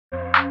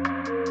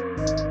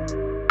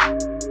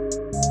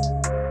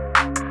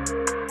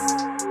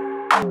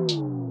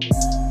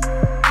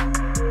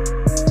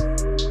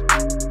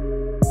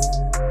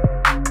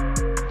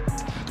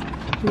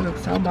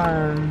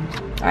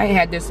I ain't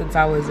had this since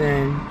I was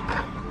in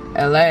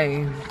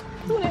LA.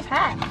 Ooh, it's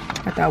hot.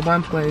 At that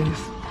one place.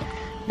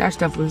 That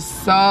stuff was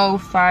so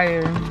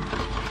fire.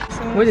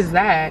 What is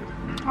that?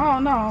 I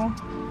don't know.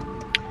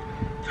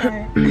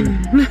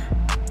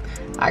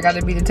 I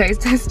gotta be the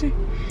taste tester.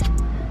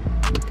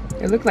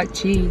 It looked like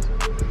cheese.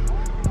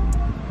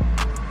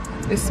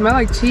 It smelled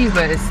like cheese,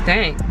 but it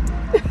stank.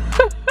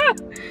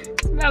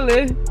 Smell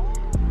it.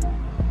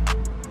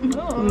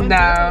 Oh,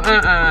 No,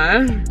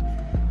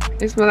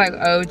 It smelled like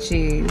old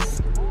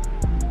cheese.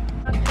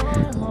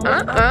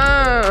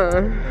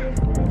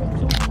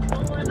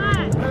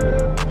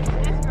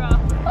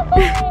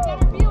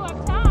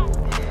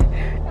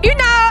 You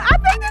know, I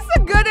think this is a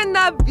good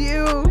enough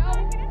view.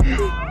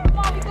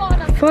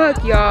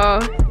 Fuck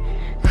y'all.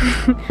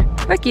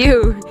 Fuck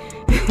you.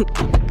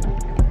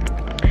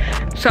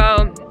 So,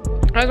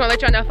 I was gonna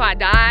let y'all know if I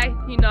die.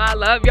 You know I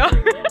love y'all.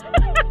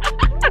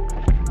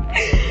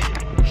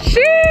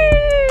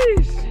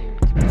 Sheesh.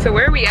 So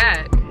where are we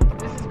at?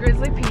 This is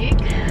Grizzly Peak.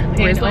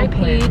 Grizzly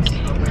Peak.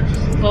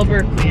 Well,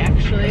 Berkeley,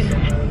 actually.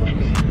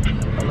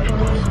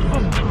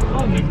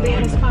 Oh, they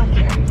had a spot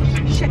there.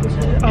 Shit.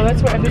 Oh,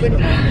 that's where everybody.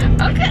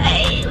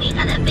 Okay, we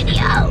got a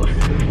video.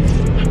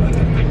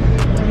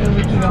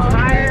 We can go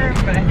higher,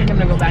 but I think I'm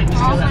gonna go back to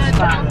that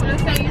spot. I'm gonna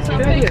send you some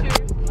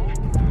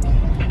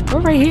pictures.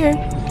 We're right here.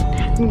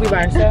 We can be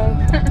by ourselves.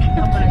 I'm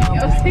gonna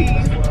go see.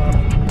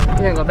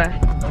 We're gonna go back.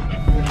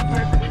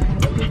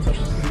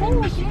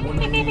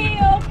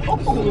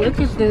 Oh, look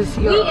at this,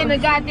 y'all. We in the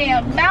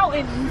goddamn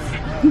mountains.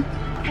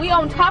 We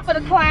on top of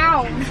the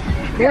clouds.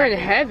 We're in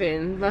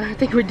heaven. I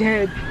think we're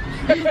dead.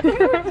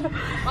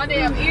 My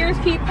damn ears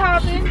keep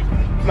popping.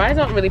 Mine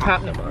don't really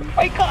pop no more. Oh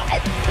my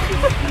god.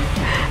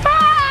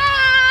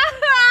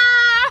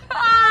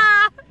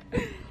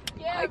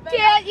 I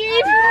can't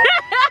eat.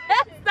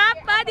 It's not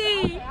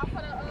funny.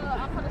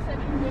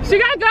 Okay, she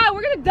gotta go.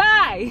 We're gonna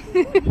die.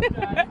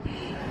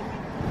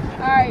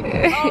 Alright.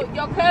 Oh,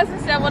 your cousin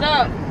said what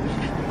up.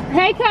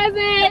 Hey,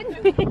 cousin.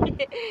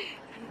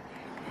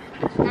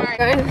 Alright.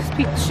 Guys,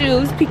 peek the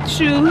shoes. Peek the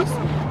shoes.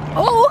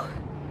 Oh.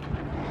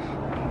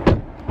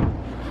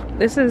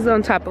 This is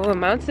on top of a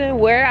mountain.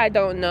 Where? I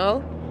don't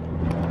know.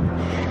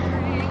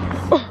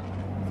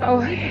 Oh,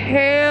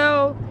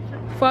 hell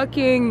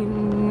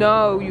fucking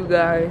no, you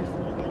guys.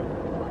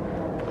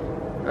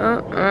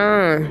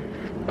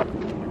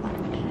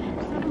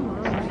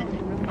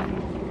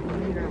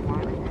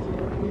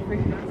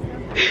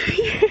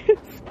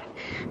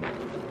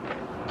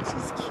 This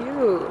is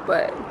cute,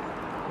 but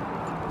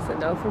it's a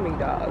no for me,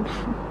 dog.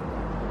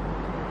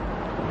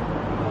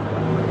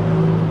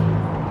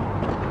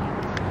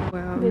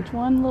 Well, Bitch,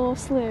 one little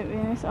slip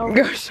and it's over.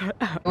 go shut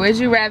up. Would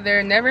you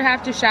rather never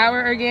have to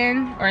shower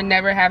again or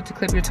never have to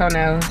clip your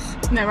toenails?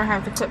 Never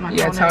have to clip my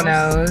Yeah,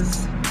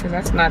 toenails. Because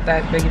that's not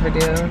that big of a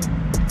deal.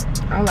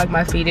 I don't like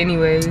my feet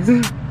anyways.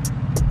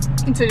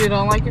 So you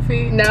don't like your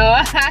feet? No,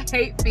 I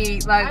hate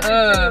feet. Like,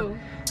 ugh. Too.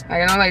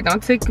 Like, I don't like,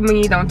 don't tickle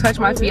me, don't touch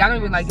my feet. I don't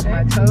even like getting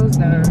my toes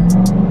done.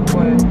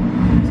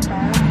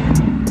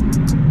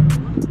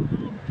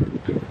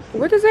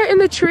 What is that in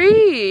the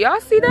tree? Y'all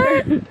see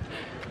that?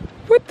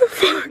 What the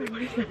fuck?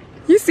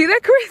 You see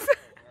that, Chris?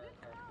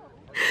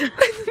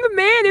 The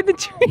man in the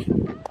tree.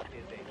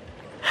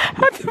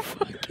 What the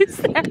fuck is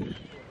that?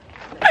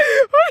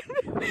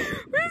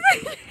 What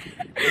is that?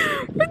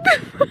 What the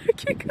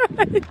fuck, you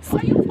guys?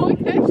 Why you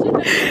point that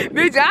shit?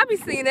 Bitch, I be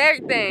seeing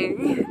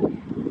everything.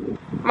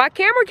 My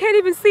camera can't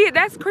even see it.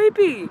 That's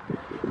creepy.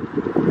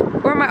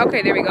 Or am I?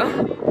 Okay, there we go.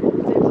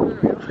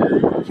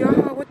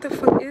 Y'all, what the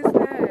fuck is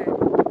that?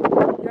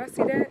 Y'all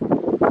see that?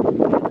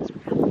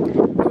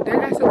 Oh, that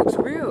actually looks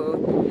real.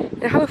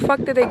 And how the fuck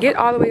did they get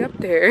all the way up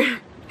there?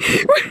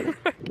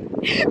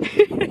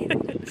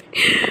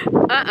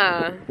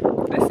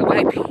 That's a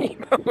white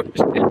people.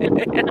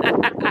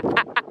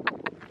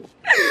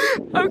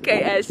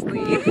 Okay,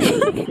 Ashley.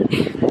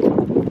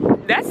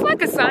 That's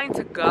like a sign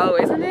to go,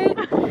 isn't it?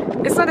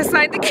 It's not a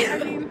sign to go.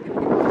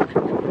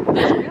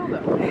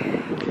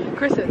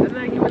 Chris, doesn't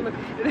that even look?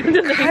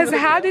 Because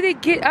how did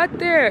it get up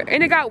there?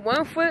 And it got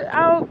one foot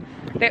out,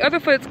 the other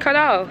foot's cut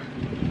off.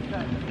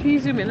 Can you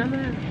zoom in on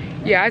that?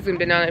 Yeah, I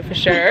zoomed in on it for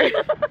sure.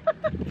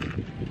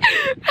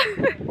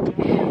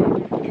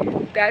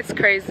 That's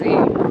crazy.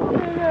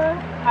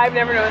 I've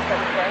never noticed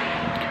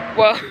that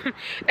Well,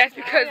 that's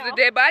because the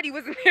dead body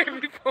wasn't there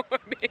before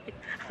me.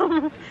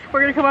 before.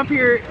 We're gonna come up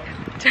here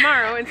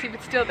tomorrow and see if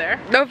it's still there.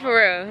 No, for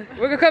real.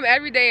 We're gonna come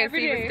every day and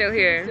see if it's still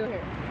here.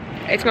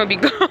 It's gonna be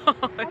gone.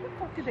 How the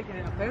fuck did they get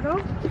it up there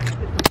though?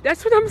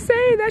 That's what I'm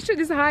saying. That shit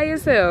is high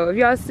as hell. If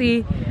y'all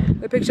see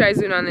the picture I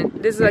zoomed on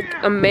it, this is like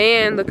a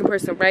man looking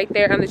person right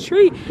there on the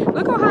tree.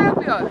 Look how high up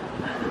we are.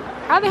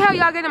 How the hell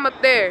y'all get him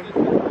up there?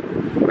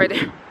 Right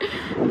there.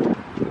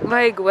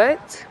 Like,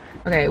 what?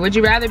 Okay, would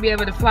you rather be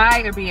able to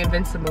fly or be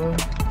invincible?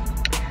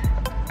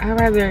 I'd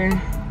rather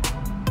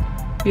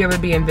be able to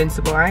be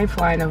invincible. I ain't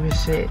flying over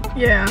shit.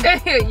 Yeah.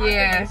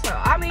 Yeah. So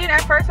I mean,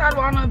 at first I'd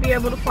want to be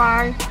able to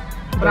fly,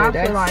 but I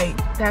feel like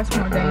that's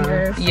more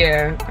dangerous.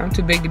 Yeah, I'm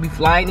too big to be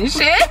flying and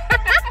shit.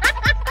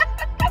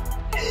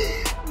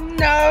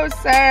 No,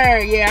 sir.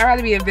 Yeah, I'd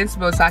rather be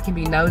invincible so I can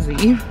be nosy.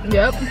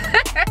 Yep.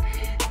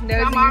 Nosy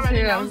I'm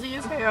already as hell. nosy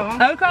as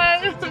hell.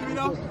 Okay.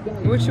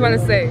 What you want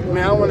to say?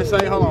 Man, I want to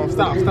say, hold on,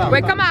 stop.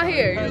 Wait, come out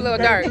here. You're a little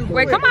dark.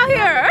 Wait, come out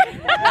here.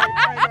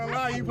 I ain't gonna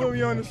lie, you put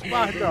me on the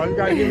spot though. You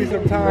gotta give me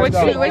some time. What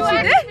though. you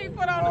did? Be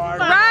put on the spot.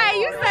 Right,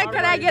 you said,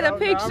 could I get a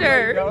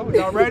picture?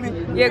 Y'all ready?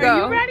 Yeah,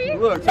 go. You ready?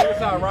 Look, check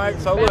this out, right?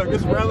 So look,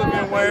 this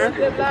relevant wear. You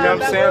know what I'm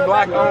saying?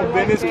 Black owned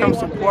business, come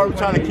support. We're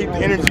trying to keep the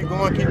energy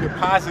going, keep it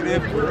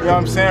positive. You know what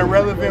I'm saying?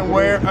 Relevant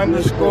wear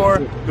underscore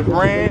the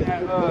brand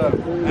at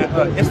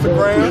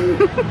Instagram,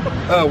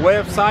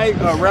 website,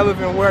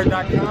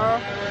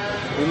 relevantwear.com.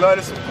 We love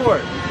the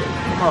support.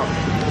 Come on.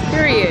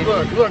 Period.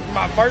 Look,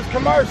 my first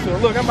commercial.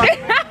 Look, I'm about to...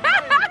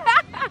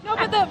 No,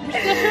 but the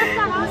shirt's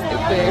not on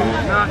there.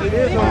 Nah, it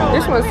is on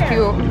This one's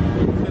cute.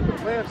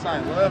 the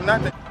website, love,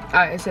 not the...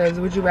 It says,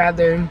 would you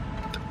rather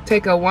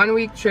take a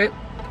 1-week trip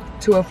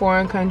to a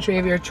foreign country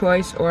of your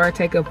choice or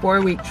take a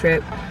 4-week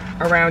trip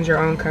around your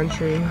own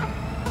country?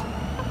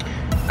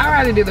 I'd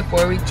rather do the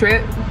 4-week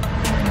trip.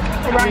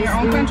 Around your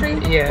own country?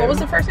 Yeah. What was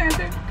the first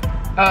answer?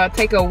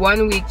 Take a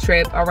 1-week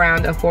trip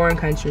around a foreign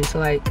country. So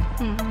like,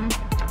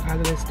 out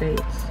of the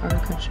States, other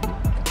country.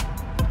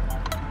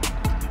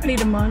 I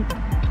need a month.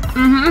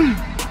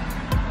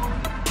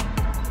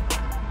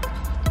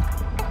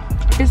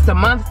 It's the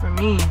month for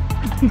me.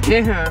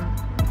 Yeah.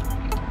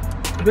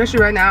 Especially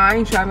right now, I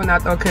ain't traveling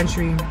out the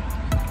country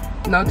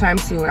no time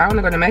soon. I want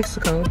to go to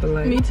Mexico, but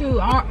like. Me too.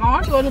 I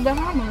want to go to the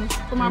Bahamas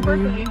for my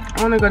birthday.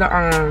 I want to go to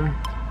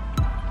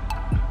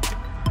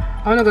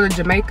I want to go to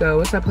Jamaica.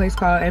 What's that place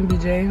called?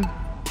 MBJ.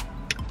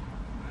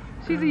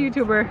 She's a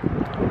YouTuber.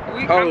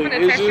 I'm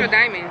gonna test your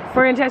diamonds.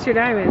 We're gonna test your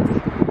diamonds.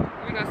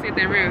 We're gonna see if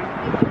they're real.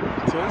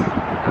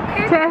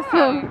 Okay, Test cool.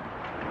 them.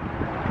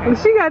 And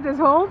she got this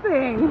whole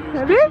thing.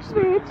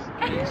 Bitch.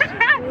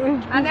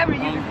 I never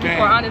used it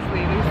before,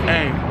 honestly. Let me see.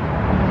 Hey,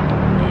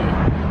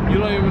 you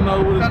don't even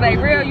know what it's So they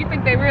gonna real? do. You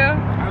think they real? I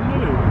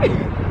know.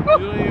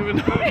 You don't even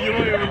know.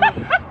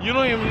 You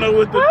don't even know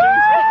what the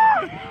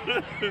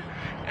thing's.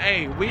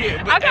 Hey, hey,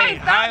 stop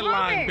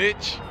Highline, moving.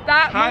 bitch.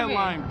 Stop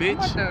Highline, moving. bitch.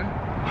 What the?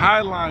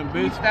 Highline,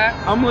 bitch. Stop.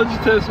 I'm gonna let you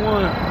test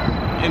one,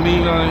 and then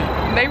you gonna.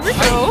 They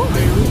real?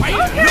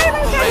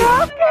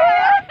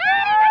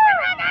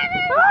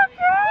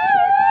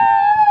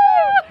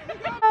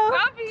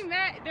 Don't be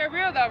mad. They're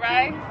real though,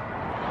 right?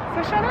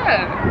 So shut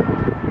up.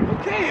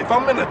 Okay, if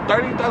I'm in a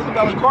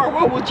 $30,000 car,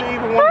 what would you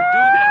even want to do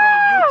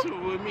that on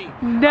YouTube with me?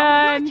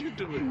 Done. Let you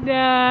do it.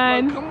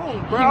 Done. Like, come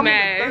on, bro. You I'm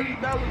mad. in a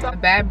 $30,000.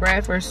 Bad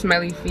breath or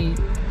smelly feet?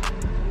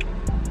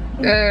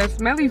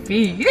 Smelly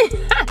feet.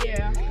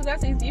 Yeah, because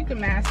that's easy. You can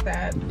mask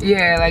that.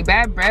 Yeah, like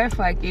bad breath,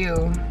 like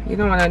ew. You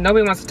don't wanna,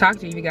 nobody wants to talk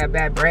to you if you got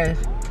bad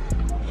breath.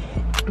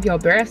 If your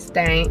breath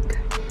stank.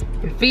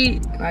 Your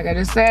feet, like I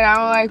just said, I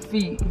don't like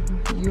feet.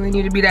 You ain't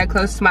need to be that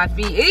close to my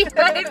feet. You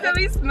need to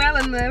be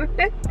smelling them.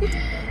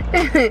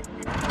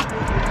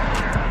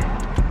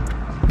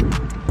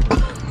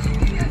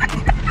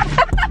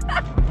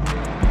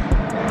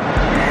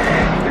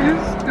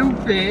 You're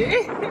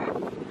stupid.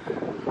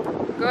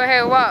 Go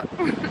ahead, walk.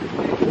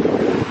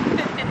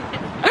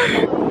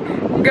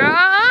 Girl,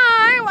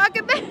 I ain't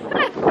walking there.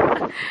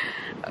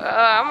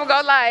 I'm gonna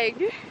go like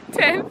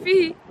 10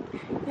 feet.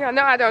 Y'all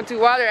know I don't do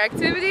water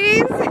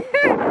activities. You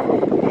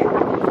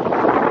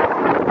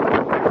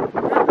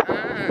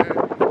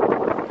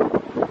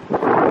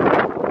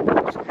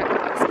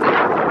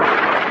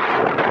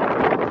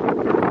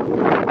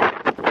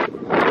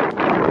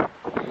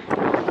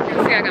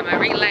see, I got my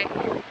ring light.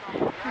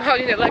 I'm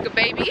holding it like a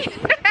baby.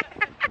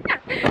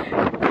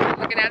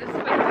 Looking at his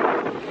foot.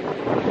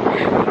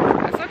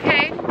 That's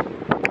okay.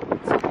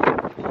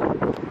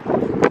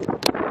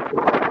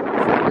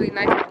 It's really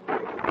nice.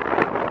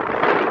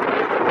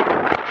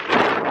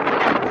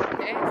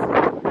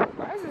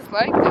 Why is this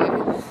like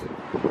this?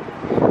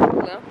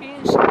 Lumpy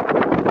and shit.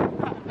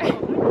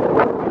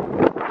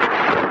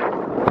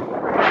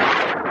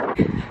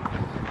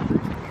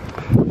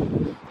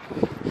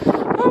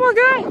 Oh my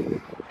god!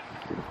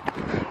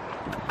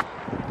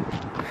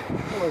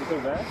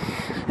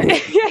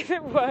 Yes,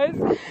 it was.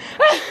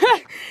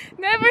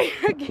 Never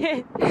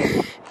again.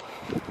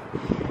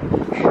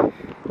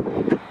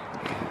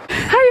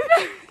 How you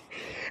feel?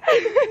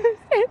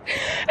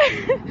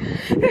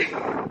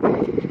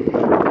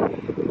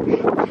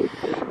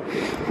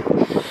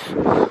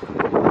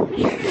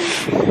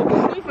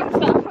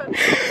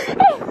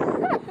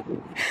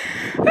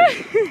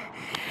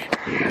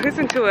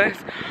 Listen to us.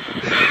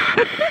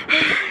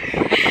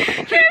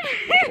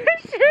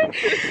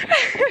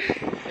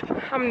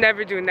 I'm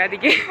never doing that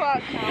again.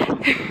 Fuck no.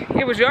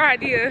 It was your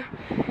idea.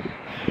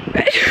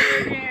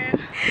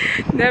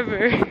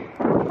 Never. We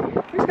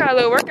just got a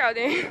little workout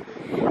in.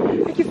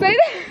 You can say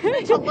that?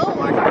 It's a little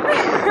workout. Look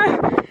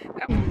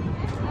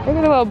at the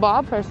little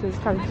ball purse. It's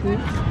kind of cute.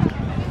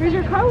 Here's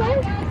your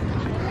color.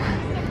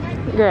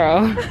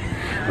 Girl,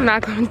 I'm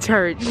not going to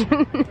church.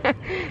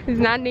 It's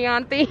not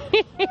neon theme.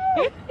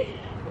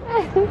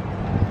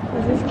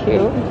 This is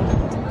cute.